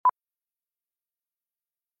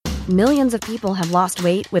Millions of people have lost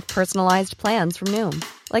weight with personalized plans from Noom.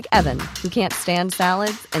 Like Evan, who can't stand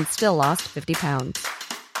salads and still lost 50 pounds.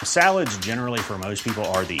 Salads generally for most people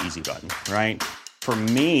are the easy button, right? For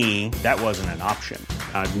me, that wasn't an option.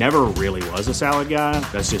 I never really was a salad guy.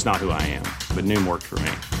 That's just not who I am. But Noom worked for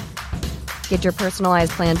me. Get your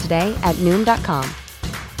personalized plan today at Noom.com.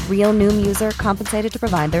 Real Noom user compensated to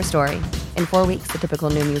provide their story. In 4 weeks, the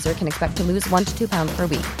typical Noom user can expect to lose 1 to 2 pounds per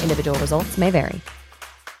week. Individual results may vary.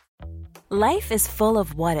 Life is full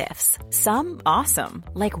of what-ifs. Some awesome,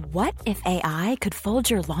 like what if AI could fold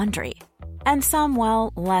your laundry? And some,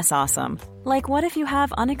 well, less awesome, like what if you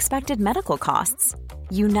have unexpected medical costs?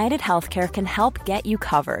 United Healthcare can help get you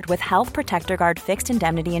covered with Health Protector Guard fixed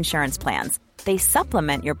indemnity insurance plans. They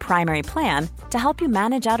supplement your primary plan to help you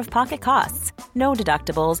manage out-of-pocket costs. No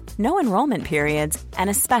deductibles, no enrollment periods, and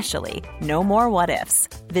especially no more what-ifs.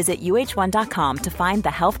 Visit uh1.com to find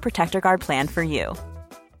the Health Protector Guard plan for you.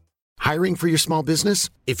 Hiring for your small business?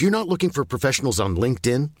 If you're not looking for professionals on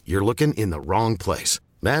LinkedIn, you're looking in the wrong place.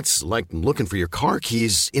 That's like looking for your car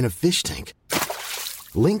keys in a fish tank.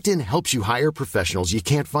 LinkedIn helps you hire professionals you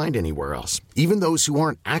can't find anywhere else, even those who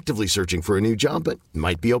aren't actively searching for a new job but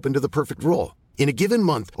might be open to the perfect role. In a given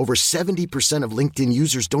month, over 70% of LinkedIn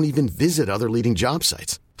users don't even visit other leading job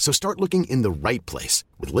sites. So start looking in the right place.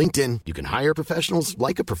 With LinkedIn, you can hire professionals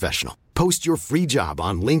like a professional. Post your free job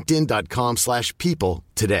on linkedin.com/people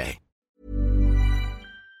today.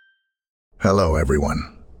 Hello,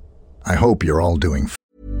 everyone. I hope you're all doing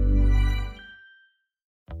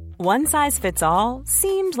One size fits all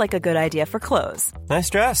seemed like a good idea for clothes. Nice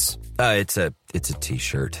dress. It's a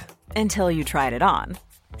t-shirt. Until you tried it on.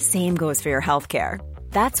 Same goes for your healthcare.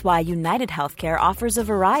 That's why United Healthcare offers a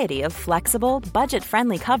variety of flexible,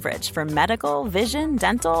 budget-friendly coverage for medical, vision,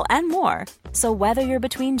 dental, and more. So whether you're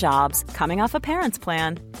between jobs, coming off a parent's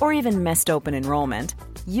plan, or even missed open enrollment,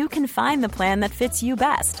 you can find the plan that fits you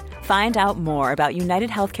best. Find out more about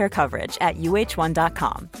United Healthcare coverage at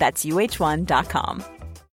uh1.com. That's uh1.com.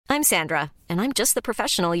 I'm Sandra, and I'm just the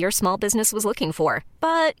professional your small business was looking for.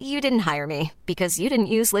 But you didn't hire me because you didn't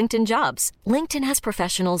use LinkedIn Jobs. LinkedIn has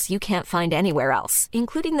professionals you can't find anywhere else,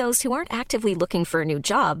 including those who aren't actively looking for a new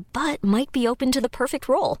job, but might be open to the perfect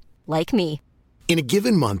role, like me. In a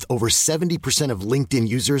given month, over 70% of LinkedIn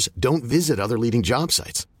users don't visit other leading job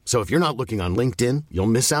sites. So if you're not looking on LinkedIn, you'll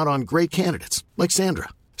miss out on great candidates like Sandra.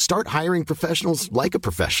 Start hiring professionals like a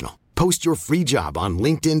professional. Post your free job on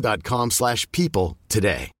linkedin.com/people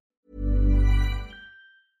today.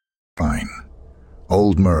 fine.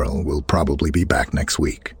 Old Merle will probably be back next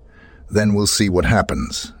week. Then we'll see what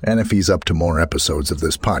happens and if he's up to more episodes of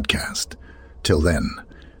this podcast. Till then,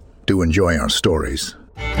 do enjoy our stories.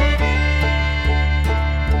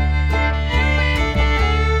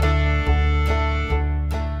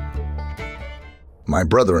 My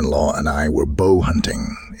brother-in-law and I were bow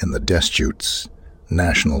hunting in the Deschutes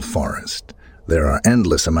National Forest. There are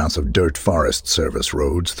endless amounts of dirt Forest Service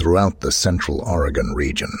roads throughout the central Oregon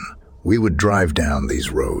region. We would drive down these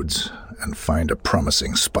roads and find a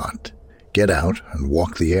promising spot, get out and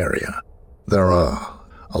walk the area. There are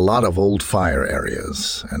a lot of old fire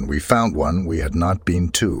areas, and we found one we had not been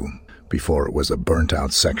to before it was a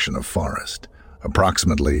burnt-out section of forest,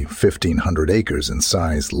 approximately 1,500 acres in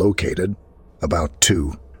size, located about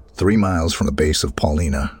 2-3 miles from the base of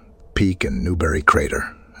Paulina Peak and Newberry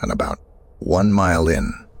Crater, and about 1 mile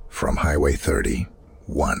in from Highway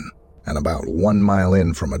 31, and about 1 mile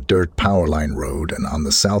in from a dirt power line road and on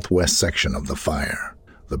the southwest section of the fire.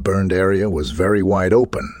 The burned area was very wide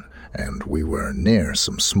open, and we were near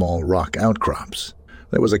some small rock outcrops.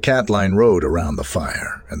 There was a cat line road around the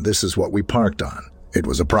fire, and this is what we parked on. It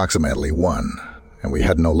was approximately 1, and we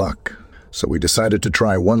had no luck. So we decided to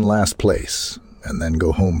try one last place and then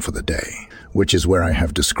go home for the day, which is where I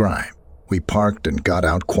have described. We parked and got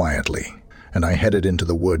out quietly, and I headed into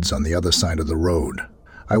the woods on the other side of the road.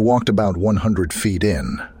 I walked about 100 feet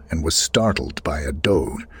in and was startled by a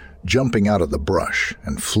doe jumping out of the brush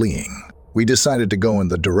and fleeing. We decided to go in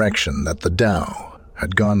the direction that the doe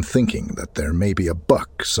had gone, thinking that there may be a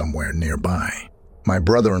buck somewhere nearby. My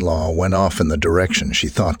brother-in-law went off in the direction she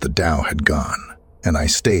thought the doe had gone, and I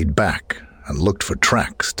stayed back and looked for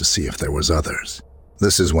tracks to see if there was others.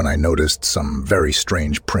 This is when I noticed some very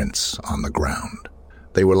strange prints on the ground.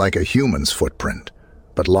 They were like a human's footprint,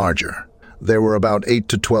 but larger. There were about 8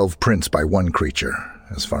 to 12 prints by one creature.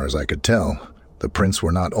 As far as I could tell, the prints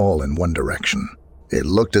were not all in one direction. It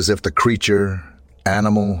looked as if the creature,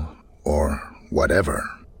 animal, or whatever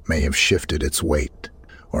may have shifted its weight,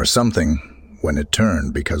 or something when it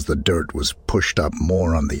turned, because the dirt was pushed up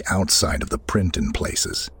more on the outside of the print in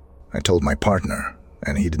places. I told my partner,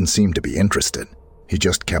 and he didn't seem to be interested. He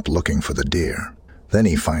just kept looking for the deer. Then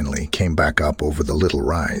he finally came back up over the little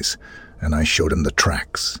rise, and I showed him the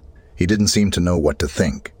tracks. He didn't seem to know what to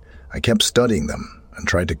think. I kept studying them and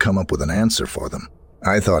tried to come up with an answer for them.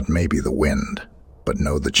 I thought maybe the wind, but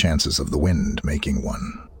no, the chances of the wind making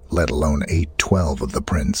one, let alone 8/12 of the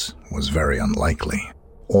prints, was very unlikely.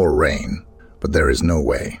 Or rain, but there is no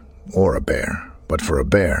way. Or a bear, but for a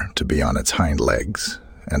bear to be on its hind legs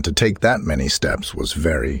and to take that many steps was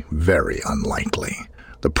very, very unlikely.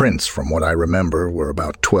 The prints, from what I remember, were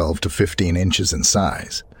about 12 to 15 inches in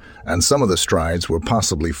size, and some of the strides were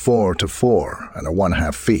possibly 4 to 4 and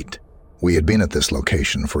 1/2 feet. We had been at this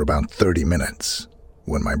location for about 30 minutes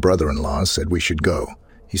when my brother-in-law said we should go.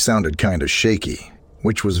 He sounded kind of shaky,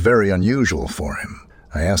 which was very unusual for him.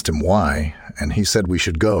 I asked him why, and he said we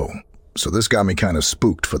should go. So this got me kind of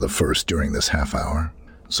spooked for the first during this half hour.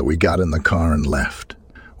 So we got in the car and left.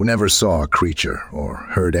 We never saw a creature or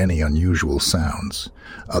heard any unusual sounds.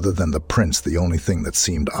 Other than the prints, the only thing that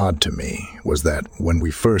seemed odd to me was that when we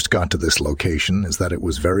first got to this location is that it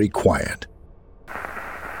was very quiet.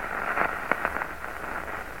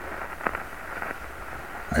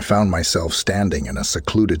 I found myself standing in a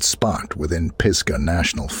secluded spot within Pisgah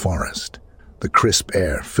National Forest, the crisp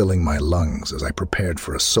air filling my lungs as I prepared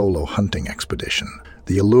for a solo hunting expedition.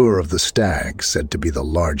 The allure of the stag, said to be the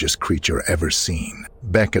largest creature ever seen,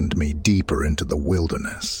 beckoned me deeper into the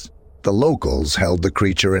wilderness. The locals held the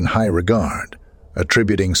creature in high regard,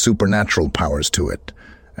 attributing supernatural powers to it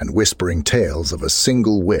and whispering tales of a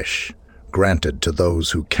single wish granted to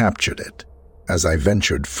those who captured it. As I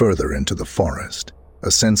ventured further into the forest, a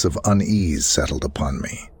sense of unease settled upon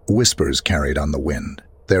me. Whispers carried on the wind,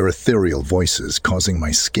 their ethereal voices causing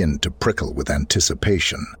my skin to prickle with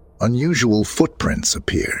anticipation. Unusual footprints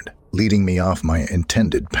appeared, leading me off my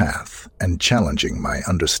intended path and challenging my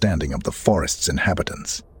understanding of the forest's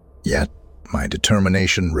inhabitants. Yet, my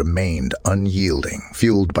determination remained unyielding,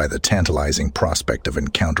 fueled by the tantalizing prospect of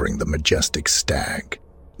encountering the majestic stag.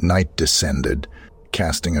 Night descended,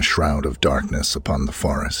 casting a shroud of darkness upon the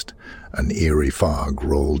forest. An eerie fog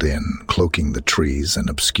rolled in, cloaking the trees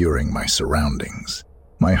and obscuring my surroundings.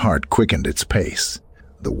 My heart quickened its pace,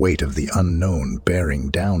 the weight of the unknown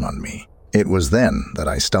bearing down on me. It was then that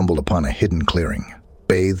I stumbled upon a hidden clearing,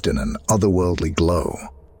 bathed in an otherworldly glow.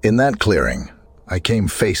 In that clearing, I came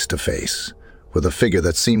face to face with a figure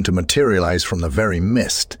that seemed to materialize from the very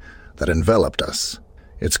mist that enveloped us.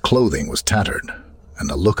 Its clothing was tattered,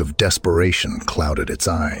 and a look of desperation clouded its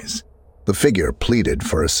eyes. The figure pleaded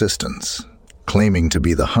for assistance, claiming to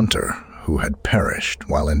be the hunter who had perished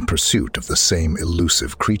while in pursuit of the same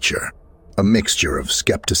elusive creature. A mixture of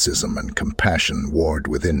skepticism and compassion warred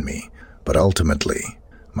within me, but ultimately,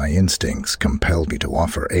 my instincts compelled me to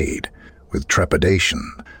offer aid. With trepidation,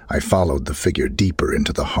 I followed the figure deeper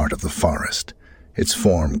into the heart of the forest, its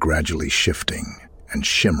form gradually shifting and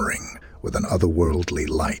shimmering with an otherworldly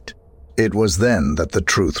light. It was then that the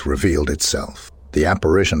truth revealed itself. The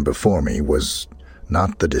apparition before me was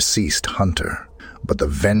not the deceased hunter, but the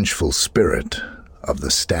vengeful spirit of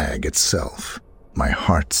the stag itself. My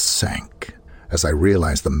heart sank as I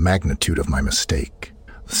realized the magnitude of my mistake.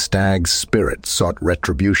 The stag's spirit sought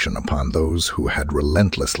retribution upon those who had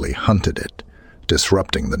relentlessly hunted it,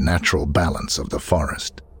 disrupting the natural balance of the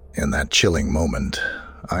forest. In that chilling moment,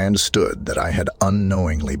 I understood that I had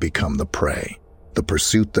unknowingly become the prey. The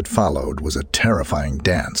pursuit that followed was a terrifying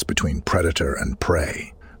dance between predator and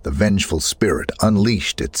prey. The vengeful spirit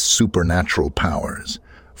unleashed its supernatural powers,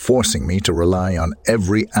 forcing me to rely on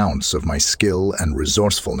every ounce of my skill and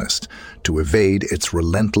resourcefulness to evade its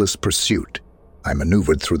relentless pursuit. I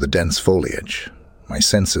maneuvered through the dense foliage, my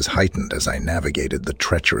senses heightened as I navigated the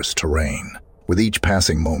treacherous terrain. With each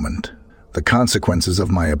passing moment, the consequences of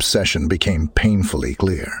my obsession became painfully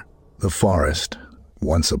clear. The forest,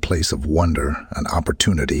 once a place of wonder and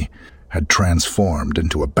opportunity, had transformed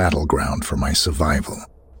into a battleground for my survival.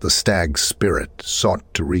 The stag's spirit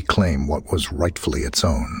sought to reclaim what was rightfully its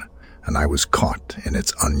own, and I was caught in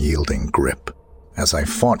its unyielding grip. As I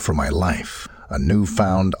fought for my life, a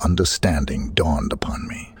newfound understanding dawned upon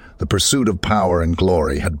me. The pursuit of power and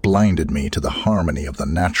glory had blinded me to the harmony of the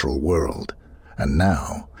natural world, and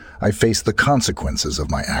now I faced the consequences of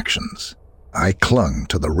my actions. I clung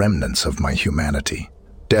to the remnants of my humanity,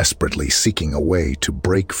 desperately seeking a way to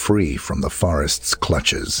break free from the forest's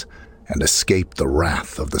clutches and escape the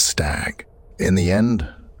wrath of the stag. In the end,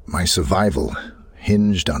 my survival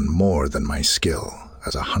hinged on more than my skill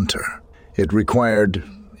as a hunter. It required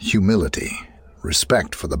humility,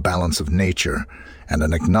 respect for the balance of nature, and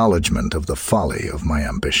an acknowledgement of the folly of my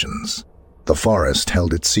ambitions. The forest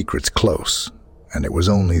held its secrets close, and it was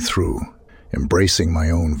only through embracing my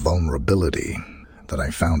own vulnerability that I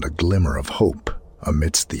found a glimmer of hope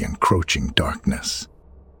amidst the encroaching darkness.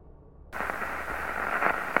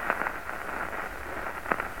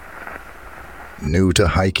 New to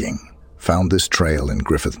hiking, found this trail in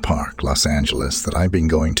Griffith Park, Los Angeles that I've been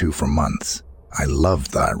going to for months. I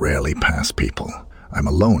love that I rarely pass people. I'm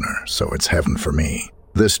a loner, so it's heaven for me.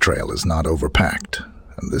 This trail is not overpacked,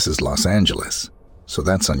 and this is Los Angeles, so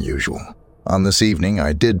that's unusual. On this evening,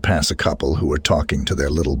 I did pass a couple who were talking to their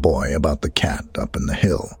little boy about the cat up in the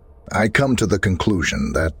hill. I come to the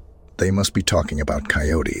conclusion that they must be talking about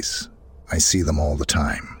coyotes. I see them all the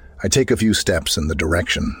time. I take a few steps in the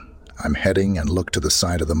direction I'm heading and look to the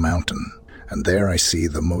side of the mountain, and there I see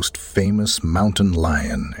the most famous mountain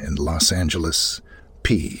lion in Los Angeles,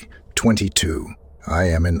 P22. I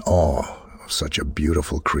am in awe of such a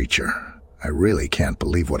beautiful creature. I really can't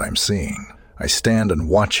believe what I'm seeing. I stand and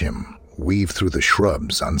watch him weave through the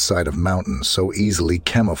shrubs on side of mountains, so easily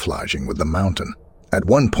camouflaging with the mountain. At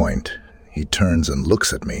one point, he turns and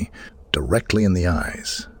looks at me directly in the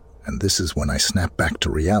eyes, and this is when I snap back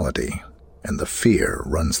to reality, and the fear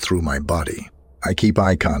runs through my body. I keep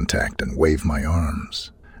eye contact and wave my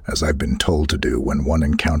arms, as I've been told to do when one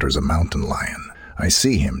encounters a mountain lion. I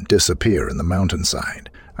see him disappear in the mountainside.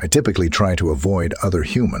 I typically try to avoid other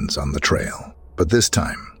humans on the trail, but this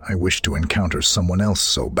time I wish to encounter someone else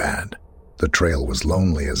so bad. The trail was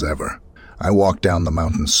lonely as ever. I walked down the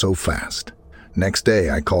mountain so fast. Next day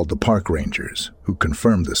I called the park rangers, who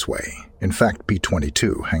confirmed this way. In fact,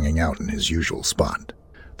 P22 hanging out in his usual spot.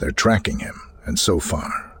 They're tracking him, and so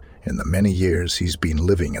far, in the many years he's been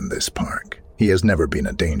living in this park, he has never been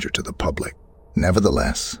a danger to the public.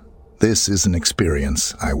 Nevertheless, this is an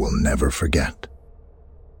experience I will never forget.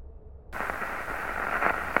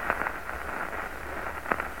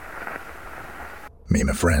 Me and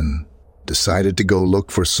a friend decided to go look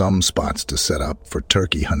for some spots to set up for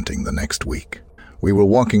turkey hunting the next week. We were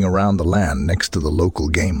walking around the land next to the local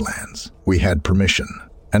game lands. We had permission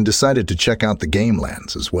and decided to check out the game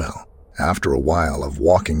lands as well. After a while of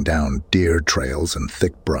walking down deer trails and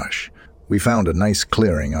thick brush, we found a nice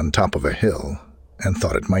clearing on top of a hill and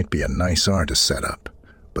thought it might be a nice artist setup.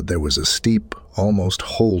 But there was a steep, almost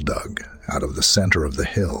hole dug out of the center of the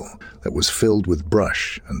hill that was filled with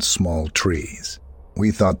brush and small trees.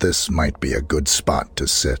 We thought this might be a good spot to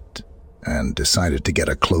sit and decided to get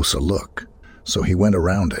a closer look. So he went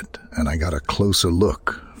around it and I got a closer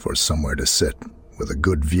look for somewhere to sit with a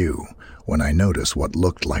good view when I noticed what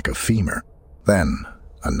looked like a femur. Then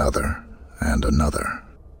another and another.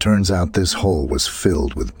 Turns out this hole was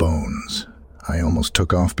filled with bones. I almost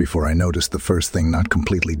took off before I noticed the first thing not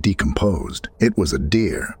completely decomposed. It was a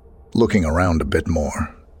deer. Looking around a bit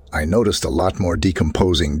more, I noticed a lot more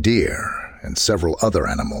decomposing deer and several other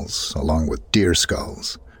animals along with deer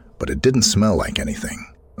skulls, but it didn't smell like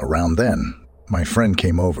anything. Around then, my friend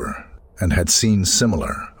came over and had seen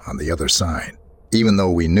similar on the other side. Even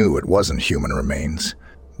though we knew it wasn't human remains,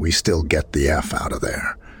 we still get the F out of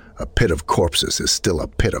there. A pit of corpses is still a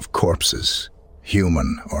pit of corpses,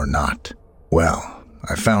 human or not. Well,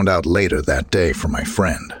 I found out later that day from my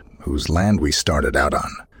friend, whose land we started out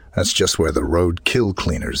on. That's just where the road kill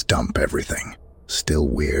cleaners dump everything. Still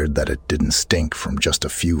weird that it didn't stink from just a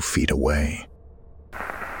few feet away.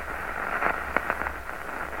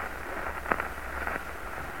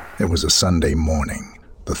 It was a Sunday morning,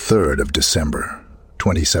 the 3rd of December,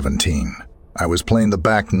 2017. I was playing the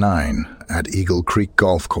back nine at Eagle Creek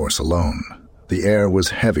Golf Course alone. The air was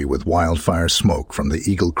heavy with wildfire smoke from the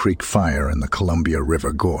Eagle Creek fire in the Columbia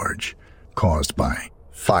River Gorge, caused by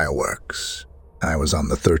fireworks. I was on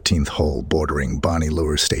the 13th hole bordering Bonnie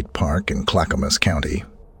Lure State Park in Clackamas County,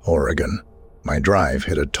 Oregon. My drive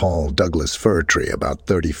hit a tall Douglas fir tree about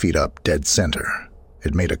 30 feet up dead center.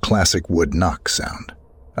 It made a classic wood knock sound.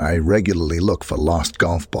 I regularly look for lost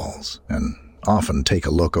golf balls and often take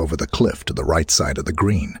a look over the cliff to the right side of the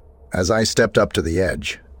green. As I stepped up to the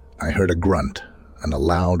edge, I heard a grunt and a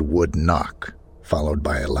loud wood knock, followed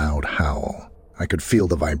by a loud howl. I could feel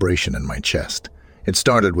the vibration in my chest. It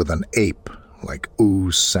started with an ape-like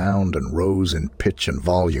ooze sound and rose in pitch and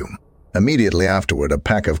volume. Immediately afterward, a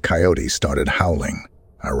pack of coyotes started howling.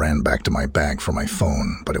 I ran back to my bag for my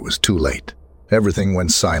phone, but it was too late. Everything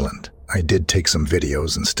went silent. I did take some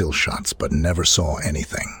videos and still shots, but never saw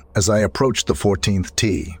anything. As I approached the 14th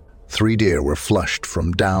tee, 3 deer were flushed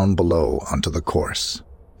from down below onto the course.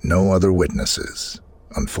 No other witnesses,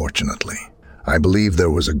 unfortunately. I believe there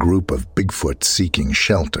was a group of Bigfoot seeking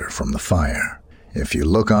shelter from the fire. If you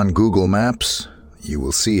look on Google Maps, you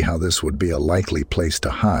will see how this would be a likely place to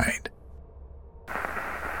hide.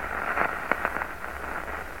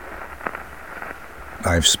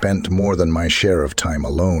 I've spent more than my share of time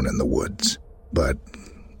alone in the woods. But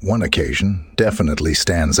one occasion definitely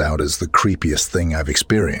stands out as the creepiest thing I've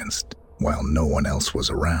experienced while no one else was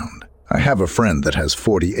around. I have a friend that has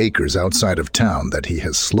 40 acres outside of town that he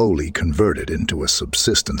has slowly converted into a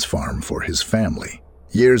subsistence farm for his family.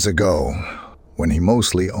 Years ago, when he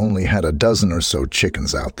mostly only had a dozen or so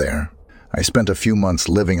chickens out there, I spent a few months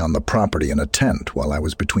living on the property in a tent while I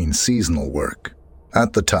was between seasonal work.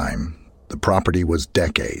 At the time, the property was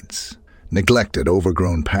decades, neglected,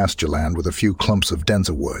 overgrown pasture land with a few clumps of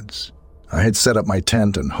denser woods. I had set up my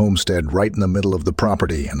tent and homestead right in the middle of the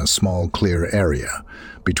property in a small clear area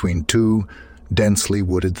between two densely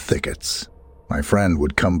wooded thickets. My friend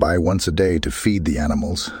would come by once a day to feed the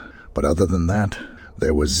animals, but other than that,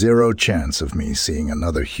 there was zero chance of me seeing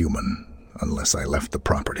another human unless I left the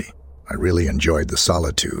property. I really enjoyed the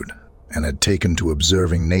solitude and had taken to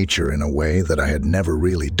observing nature in a way that I had never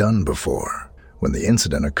really done before. When the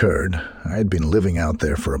incident occurred, I had been living out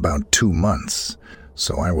there for about 2 months,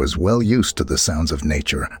 so I was well used to the sounds of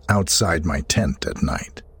nature outside my tent at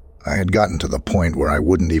night. I had gotten to the point where I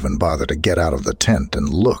wouldn't even bother to get out of the tent and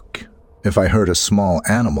look if I heard a small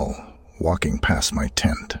animal walking past my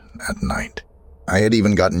tent at night. I had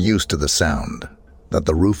even gotten used to the sound that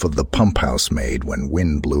the roof of the pump house made when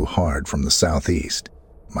wind blew hard from the southeast.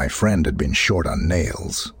 My friend had been short on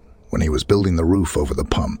nails when he was building the roof over the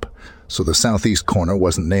pump, so the southeast corner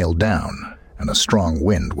wasn't nailed down, and a strong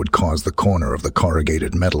wind would cause the corner of the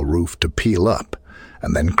corrugated metal roof to peel up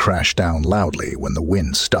and then crash down loudly when the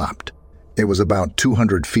wind stopped. It was about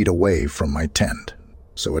 200 feet away from my tent,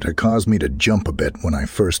 so it had caused me to jump a bit when I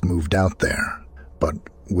first moved out there. But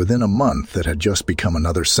within a month, it had just become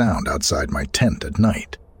another sound outside my tent at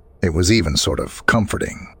night. It was even sort of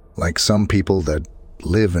comforting, like some people that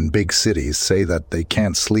live in big cities say that they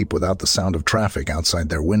can't sleep without the sound of traffic outside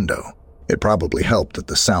their window. It probably helped that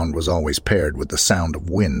the sound was always paired with the sound of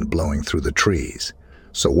wind blowing through the trees.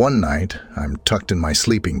 So one night, I'm tucked in my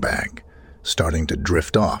sleeping bag, starting to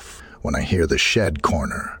drift off when I hear the shed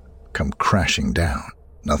corner come crashing down.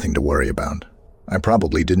 Nothing to worry about. I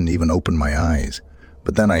probably didn't even open my eyes,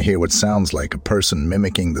 but then I hear what sounds like a person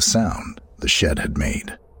mimicking the sound the shed had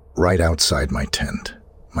made, right outside my tent.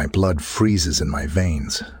 My blood freezes in my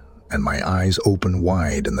veins, and my eyes open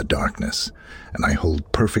wide in the darkness, and I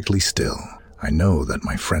hold perfectly still. I know that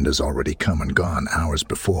my friend has already come and gone hours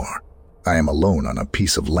before. I am alone on a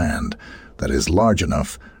piece of land that is large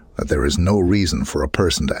enough that there is no reason for a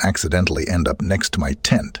person to accidentally end up next to my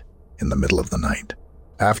tent in the middle of the night.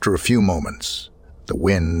 After a few moments, the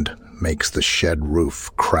wind makes the shed roof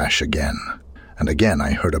crash again, and again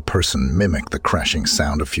I heard a person mimic the crashing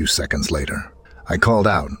sound a few seconds later. I called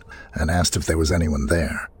out and asked if there was anyone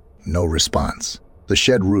there. No response. The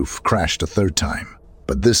shed roof crashed a third time,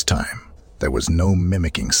 but this time there was no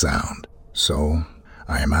mimicking sound. So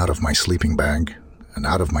I am out of my sleeping bag and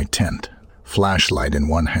out of my tent, flashlight in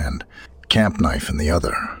one hand, camp knife in the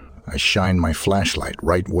other. I shine my flashlight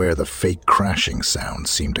right where the fake crashing sound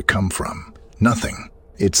seemed to come from. Nothing.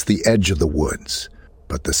 It's the edge of the woods,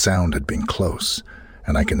 but the sound had been close,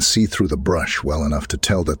 and I can see through the brush well enough to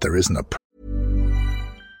tell that there isn't a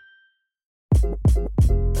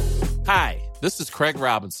Hi, this is Craig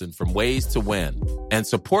Robinson from Ways to Win, and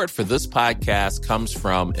support for this podcast comes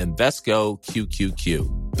from Invesco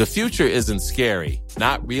QQQ. The future isn't scary.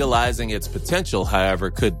 Not realizing its potential,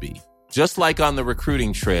 however, could be. Just like on the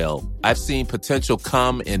recruiting trail, I've seen potential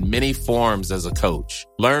come in many forms as a coach.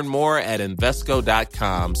 Learn more at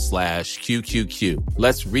Invesco.com/QQQ.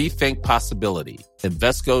 Let's rethink possibility.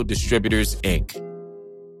 Invesco Distributors, Inc.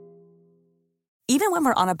 Even when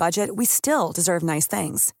we're on a budget, we still deserve nice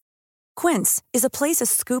things. Quince is a place to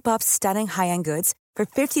scoop up stunning high-end goods for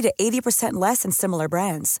 50 to 80% less than similar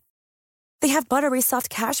brands. They have buttery soft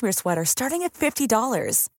cashmere sweaters starting at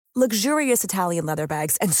 $50, luxurious Italian leather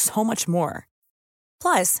bags, and so much more.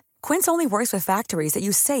 Plus, Quince only works with factories that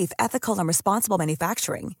use safe, ethical, and responsible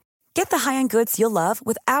manufacturing. Get the high-end goods you'll love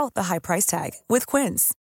without the high price tag with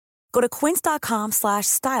Quince. Go to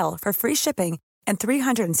quince.com/style for free shipping and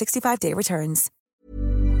 365-day returns.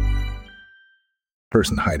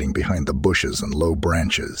 Person hiding behind the bushes and low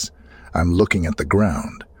branches. I'm looking at the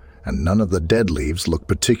ground, and none of the dead leaves look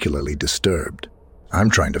particularly disturbed. I'm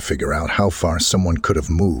trying to figure out how far someone could have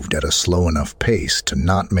moved at a slow enough pace to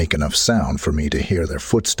not make enough sound for me to hear their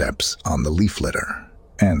footsteps on the leaf litter.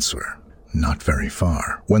 Answer: not very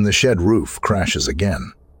far. When the shed roof crashes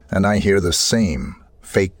again, and I hear the same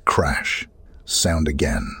fake crash sound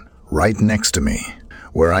again, right next to me,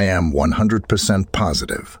 where I am 100%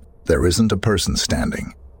 positive there isn't a person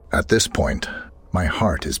standing. At this point, my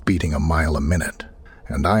heart is beating a mile a minute,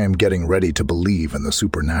 and I am getting ready to believe in the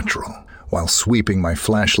supernatural, While sweeping my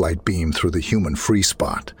flashlight beam through the human free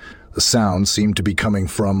spot, the sound seemed to be coming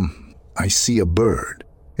from, I see a bird.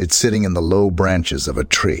 It's sitting in the low branches of a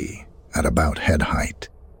tree at about head height.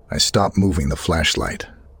 I stop moving the flashlight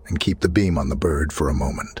and keep the beam on the bird for a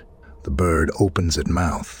moment. The bird opens its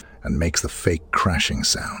mouth and makes the fake crashing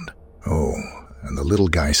sound. Oh, and the little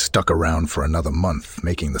guy stuck around for another month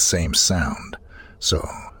making the same sound. So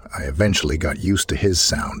I eventually got used to his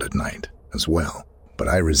sound at night as well, but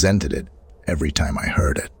I resented it every time I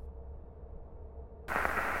heard it.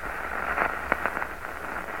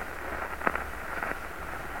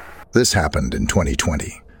 This happened in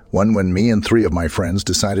 2020, one when me and 3 of my friends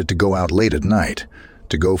decided to go out late at night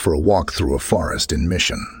to go for a walk through a forest in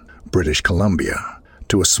Mission, British Columbia,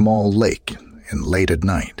 to a small lake in late at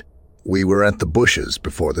night. We were at the bushes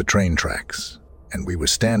before the train tracks, and we were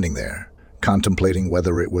standing there contemplating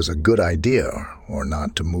whether it was a good idea or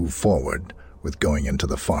not to move forward with going into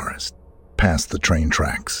the forest, past the train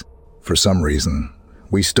tracks. For some reason,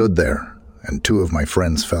 we stood there, and 2 of my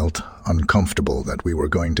friends felt uncomfortable that we were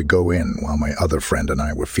going to go in while my other friend and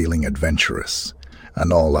I were feeling adventurous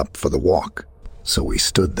and all up for the walk. So we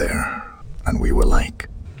stood there, and we were like,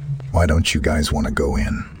 why don't you guys want to go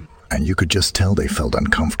in? And you could just tell they felt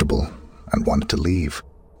uncomfortable and wanted to leave.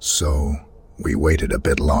 So we waited a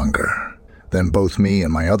bit longer. Then both me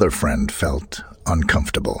and my other friend felt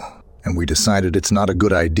uncomfortable, and we decided it's not a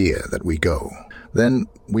good idea that we go. Then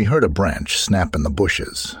we heard a branch snap in the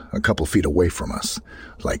bushes a couple feet away from us,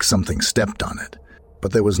 like something stepped on it.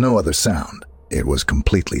 But there was no other sound. It was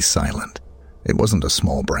completely silent. It wasn't a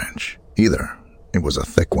small branch either. It was a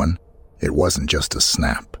thick one. It wasn't just a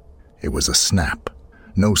snap. It was a snap.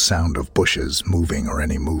 No sound of bushes moving or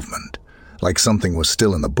any movement, like something was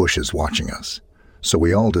still in the bushes watching us. So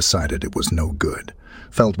we all decided it was no good,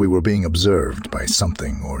 felt we were being observed by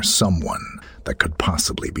something or someone that could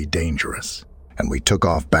possibly be dangerous. And we took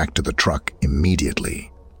off back to the truck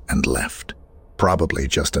immediately and left. Probably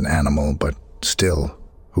just an animal, but still,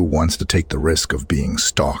 who wants to take the risk of being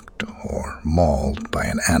stalked or mauled by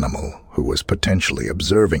an animal who was potentially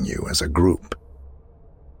observing you as a group?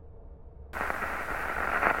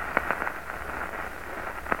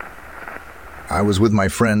 I was with my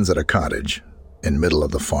friends at a cottage in middle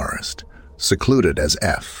of the forest, secluded as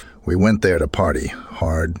F. We went there to party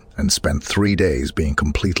hard and spent 3 days being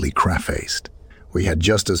completely crap-faced. We had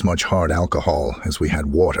just as much hard alcohol as we had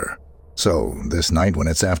water. So this night, when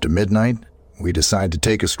it's after midnight, we decide to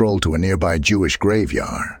take a stroll to a nearby Jewish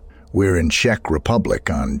graveyard. We're in Czech Republic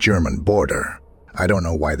on German border. I don't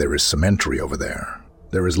know why there is cemetery over there.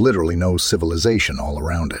 There is literally no civilization all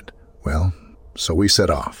around it. Well, so we set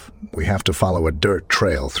off. We have to follow a dirt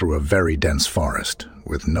trail through a very dense forest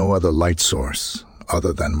with no other light source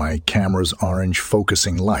other than my camera's orange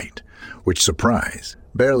focusing light, which, surprise,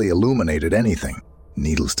 barely illuminated anything.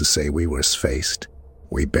 Needless to say, we were spaced.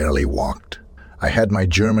 We barely walked. I had my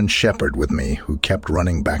German shepherd with me who kept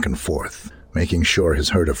running back and forth, making sure his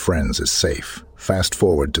herd of friends is safe. Fast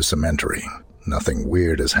forward to cemetery. Nothing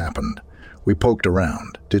weird has happened. We poked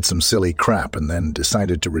around, did some silly crap, and then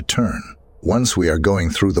decided to return. Once we are going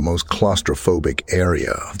through the most claustrophobic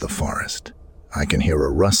area of the forest, I can hear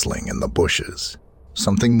a rustling in the bushes.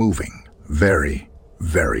 Something moving, very,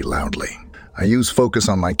 very loudly. I use focus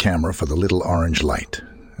on my camera for the little orange light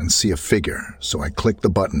and see a figure, so I click the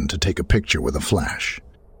button to take a picture with a flash.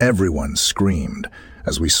 Everyone screamed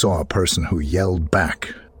as we saw a person who yelled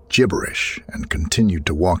back, gibberish, and continued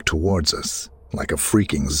to walk towards us like a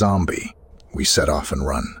freaking zombie. We set off and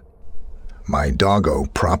run. My doggo,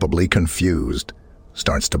 probably confused,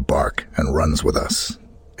 starts to bark and runs with us.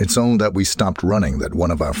 It's only that we stopped running that one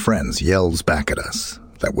of our friends yells back at us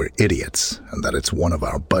that we're idiots and that it's one of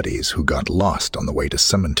our buddies who got lost on the way to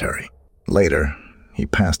cemetery. Later, he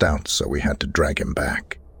passed out, so we had to drag him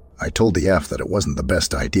back. I told the F that it wasn't the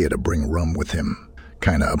best idea to bring rum with him.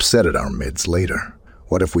 Kinda upset at our mids later.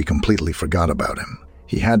 What if we completely forgot about him?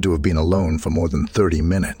 He had to have been alone for more than 30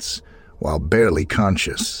 minutes, while barely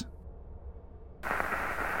conscious.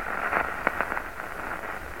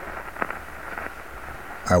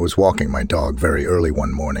 I was walking my dog very early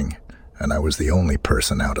one morning, and I was the only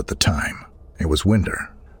person out at the time. It was winter,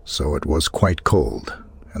 so it was quite cold,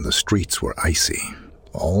 and the streets were icy.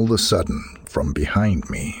 All of a sudden, from behind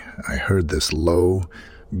me, I heard this low,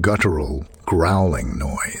 guttural, growling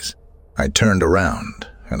noise. I turned around,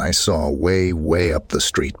 and I saw way up the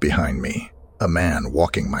street behind me, a man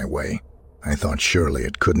walking my way. I thought surely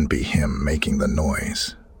it couldn't be him making the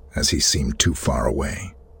noise, as he seemed too far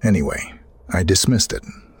away. Anyway, I dismissed it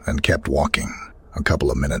and kept walking. A couple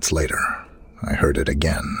of minutes later, I heard it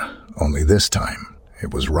again, only this time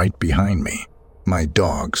it was right behind me. My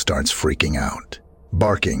dog starts freaking out,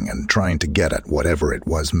 barking and trying to get at whatever it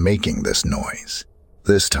was making this noise.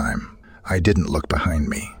 This time, I didn't look behind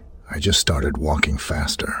me. I just started walking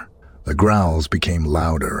faster. The growls became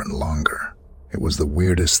louder and longer. It was the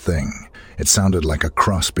weirdest thing. It sounded like a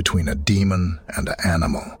cross between a demon and an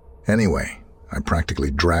animal. Anyway, I practically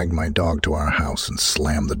dragged my dog to our house and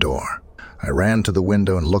slammed the door. I ran to the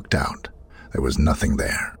window and looked out. There was nothing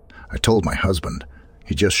there. I told my husband.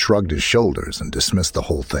 He just shrugged his shoulders and dismissed the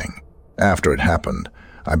whole thing. After it happened,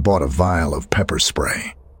 I bought a vial of pepper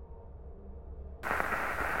spray.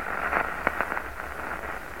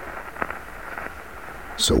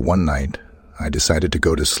 So one night, I decided to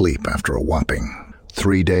go to sleep after a whopping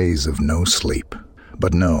 3 days of no sleep.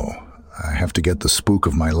 But no, I have to get the spook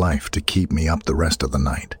of my life to keep me up the rest of the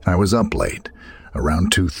night. I was up late,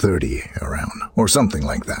 around 2:30 or something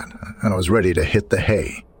like that, and I was ready to hit the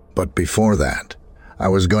hay. But before that, I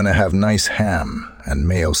was going to have nice ham and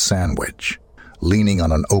mayo sandwich, leaning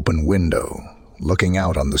on an open window, looking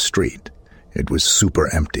out on the street. It was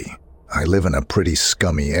super empty. I live in a pretty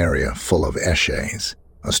scummy area full of eshays,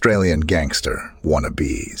 Australian gangster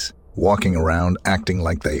wannabes, walking around acting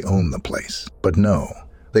like they own the place. But no,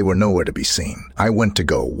 they were nowhere to be seen. I went to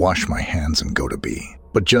go wash my hands and go to be.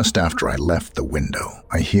 But just after I left the window,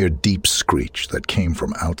 I hear deep screech that came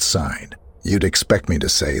from outside. You'd expect me to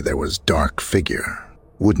say there was dark figure,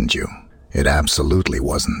 wouldn't you? It absolutely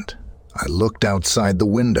wasn't. I looked outside the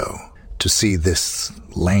window to see this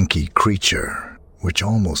lanky creature, which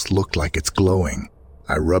almost looked like it's glowing.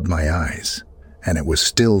 I rubbed my eyes, and it was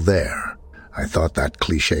still there. I thought that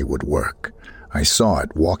cliche would work. I saw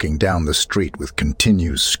it walking down the street with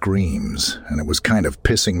continuous screams, and it was kind of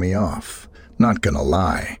pissing me off. Not gonna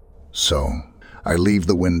lie. So, I leave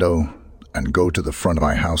the window and go to the front of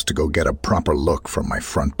my house to go get a proper look from my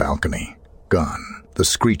front balcony. Gone. The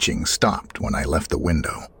screeching stopped when I left the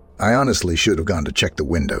window. I honestly should have gone to check the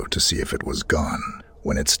window to see if it was gone.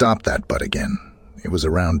 When it stopped that butt again, it was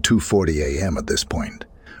around 2:40 a.m. at this point.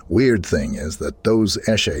 Weird thing is that those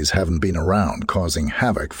eshays haven't been around causing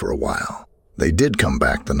havoc for a while. They did come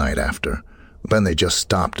back the night after, then they just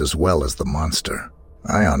stopped as well as the monster.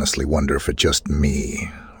 I honestly wonder if it's just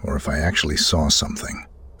me, or if I actually saw something.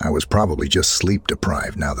 I was probably just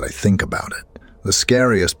sleep-deprived now that I think about it. The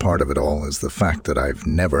scariest part of it all is the fact that I've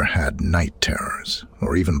never had night terrors,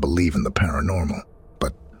 or even believe in the paranormal.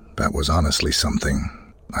 But that was honestly something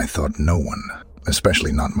I thought no one,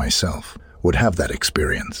 especially not myself, would have that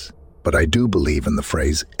experience. But I do believe in the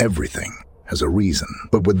phrase, everything has a reason.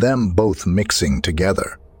 But with them both mixing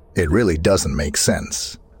together, it really doesn't make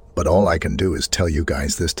sense. But all I can do is tell you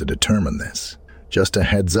guys this to determine this. Just a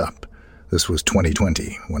heads up, this was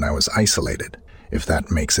 2020 when I was isolated, if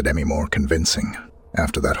that makes it any more convincing.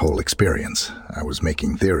 After that whole experience, I was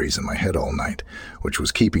making theories in my head all night, which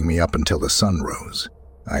was keeping me up until the sun rose.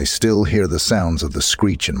 I still hear the sounds of the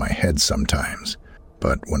screech in my head sometimes,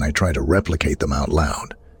 but when I try to replicate them out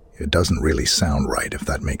loud, it doesn't really sound right, if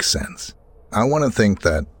that makes sense. I want to think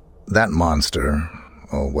that that monster,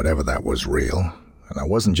 or whatever that was, real. And I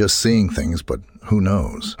wasn't just seeing things, but who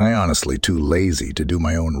knows? I honestly too lazy to do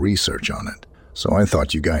my own research on it. So I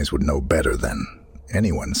thought you guys would know better than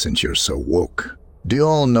anyone since you're so woke. Do you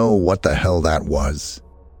all know what the hell that was?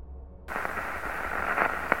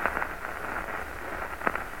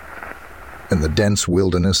 In the dense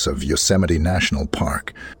wilderness of Yosemite National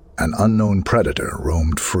Park, an unknown predator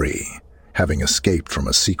roamed free, having escaped from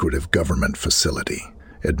a secretive government facility.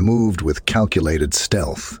 It moved with calculated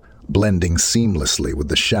stealth, blending seamlessly with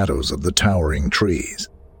the shadows of the towering trees.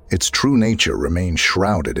 Its true nature remained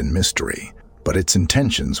shrouded in mystery, but its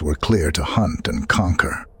intentions were clear to hunt and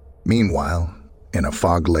conquer. Meanwhile, in a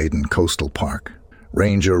fog-laden coastal park,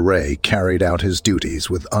 Ranger Ray carried out his duties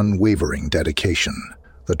with unwavering dedication.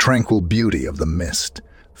 The tranquil beauty of the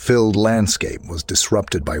mist-filled landscape was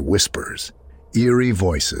disrupted by whispers, eerie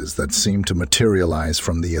voices that seemed to materialize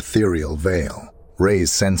from the ethereal veil.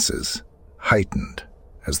 Ray's senses heightened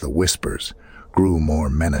as the whispers grew more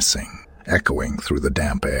menacing, echoing through the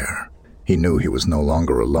damp air. He knew he was no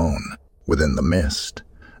longer alone. Within the mist,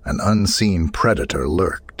 an unseen predator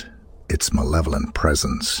lurked, its malevolent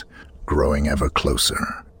presence growing ever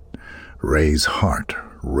closer. Ray's heart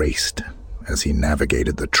raced as he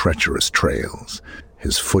navigated the treacherous trails,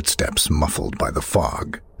 his footsteps muffled by the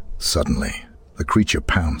fog. Suddenly, the creature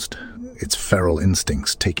pounced, its feral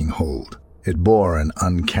instincts taking hold. It bore an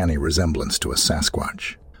uncanny resemblance to a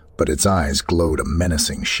Sasquatch, but its eyes glowed a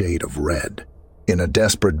menacing shade of red. In a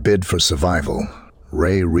desperate bid for survival,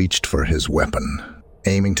 Ray reached for his weapon,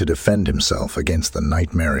 aiming to defend himself against the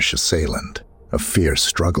nightmarish assailant. A fierce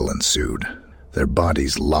struggle ensued. their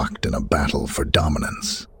bodies locked in a battle for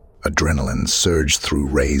dominance. Adrenaline surged through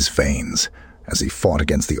Ray's veins as he fought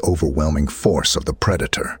against the overwhelming force of the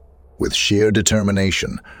predator. With sheer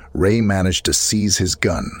determination, Ray managed to seize his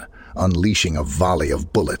gun, unleashing a volley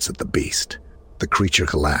of bullets at the beast. The creature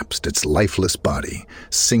collapsed, its lifeless body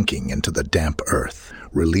sinking into the damp earth.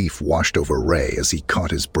 Relief washed over Ray as he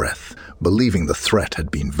caught his breath, believing the threat had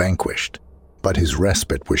been vanquished. But his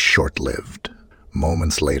respite was short-lived.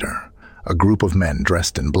 Moments later, a group of men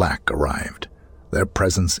dressed in black arrived, their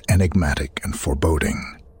presence enigmatic and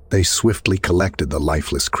foreboding. They swiftly collected the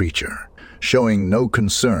lifeless creature, showing no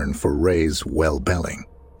concern for Ray's well-being.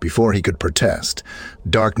 Before he could protest,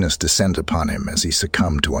 darkness descended upon him as he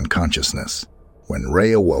succumbed to unconsciousness. When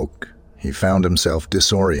Ray awoke, he found himself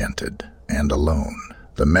disoriented and alone.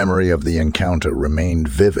 The memory of the encounter remained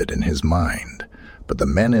vivid in his mind, but the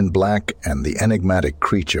men in black and the enigmatic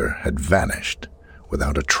creature had vanished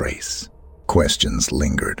without a trace. Questions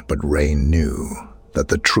lingered, but Ray knew that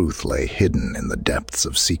the truth lay hidden in the depths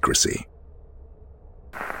of secrecy.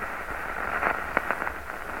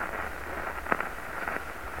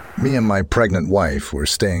 Me and my pregnant wife were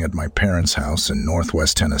staying at my parents' house in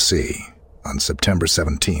Northwest Tennessee on September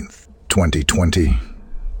 17th,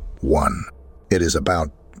 2021. It is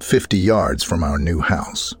about 50 yards from our new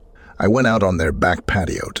house. I went out on their back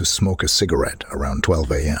patio to smoke a cigarette around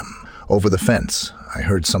 12 a.m. Over the fence, I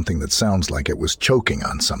heard something that sounds like it was choking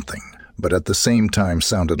on something, but at the same time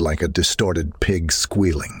sounded like a distorted pig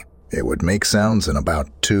squealing. It would make sounds in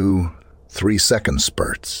about 2-3 second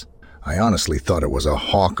spurts. I honestly thought it was a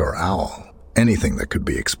hawk or owl, anything that could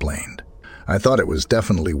be explained. I thought it was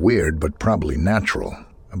definitely weird, but probably natural.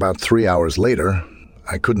 About 3 hours later,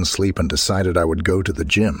 I couldn't sleep and decided I would go to the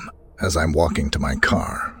gym. As I'm walking to my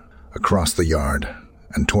car, across the yard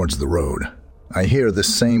and towards the road, I hear the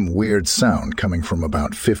same weird sound coming from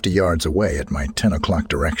about 50 yards away at my 10 o'clock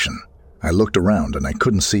direction. I looked around and I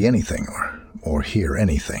couldn't see anything or hear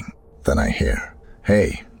anything. Then I hear,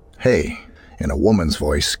 "Hey, hey," in a woman's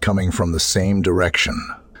voice coming from the same direction.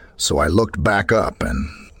 So I looked back up and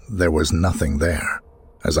there was nothing there.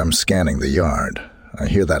 As I'm scanning the yard, I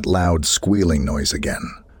hear that loud squealing noise again.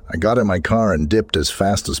 I got in my car and dipped as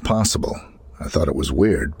fast as possible. I thought it was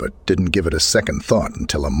weird, but didn't give it a second thought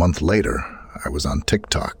until a month later. I was on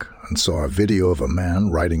TikTok and saw a video of a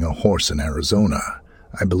man riding a horse in Arizona,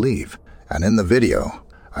 I believe. And in the video,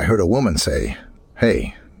 I heard a woman say,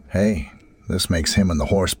 "Hey, hey." This makes him and the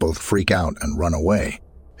horse both freak out and run away.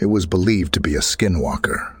 It was believed to be a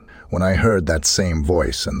skinwalker. When I heard that same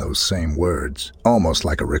voice and those same words, almost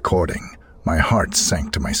like a recording, my heart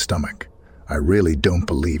sank to my stomach. I really don't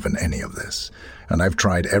believe in any of this, and I've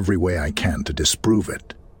tried every way I can to disprove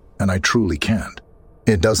it, and I truly can't.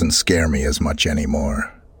 It doesn't scare me as much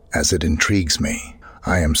anymore as it intrigues me.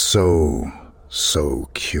 I am so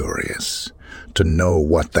curious to know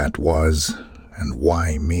what that was and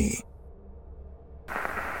why me.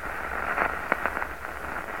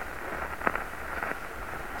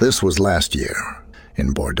 This was last year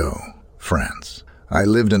in Bordeaux, France. I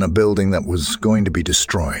lived in a building that was going to be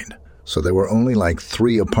destroyed, so there were only like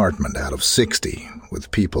 3 apartments out of 60 with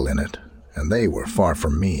people in it, and they were far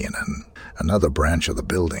from me in another branch of the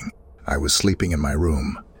building. I was sleeping in my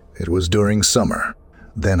room. It was during summer.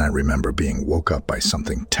 Then I remember being woke up by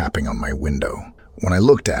something tapping on my window. When I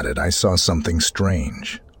looked at it, I saw something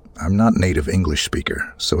strange. I'm not native English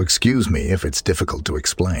speaker, so excuse me if it's difficult to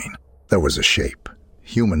explain. There was a shape,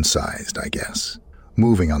 human-sized, I guess,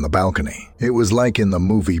 moving on the balcony. It was like in the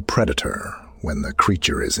movie Predator, when the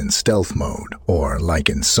creature is in stealth mode, or like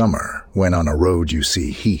in summer, when on a road you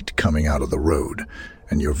see heat coming out of the road,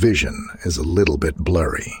 and your vision is a little bit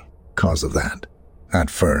blurry because of that. At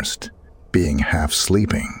first, being half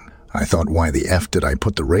sleeping, I thought, why the F did I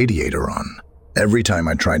put the radiator on? Every time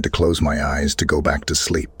I tried to close my eyes to go back to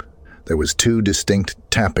sleep, there was 2 distinct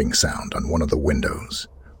tapping sound on one of the windows.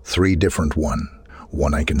 3 different one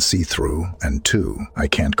I can see through, and 2 I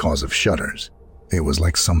can't cause of shutters. It was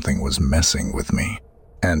like something was messing with me,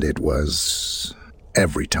 and it was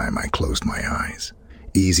every time I closed my eyes.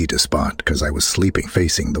 Easy to spot because I was sleeping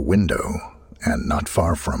facing the window and not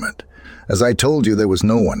far from it. As I told you, there was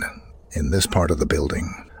no one in this part of the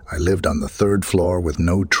building. I lived on the 3rd floor with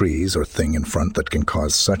no trees or thing in front that can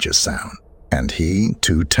cause such a sound. And he,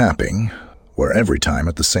 2 tapping, were every time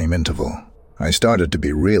at the same interval. I started to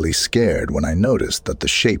be really scared when I noticed that the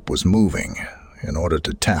shape was moving in order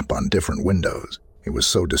to tap on different windows. It was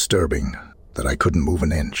so disturbing that I couldn't move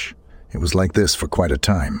an inch. It was like this for quite a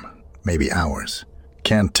time, maybe hours.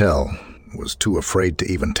 Can't tell. Was too afraid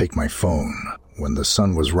to even take my phone. When the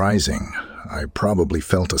sun was rising, I probably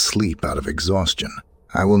felt asleep out of exhaustion.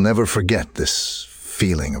 I will never forget this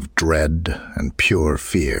feeling of dread and pure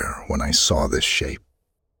fear when I saw this shape.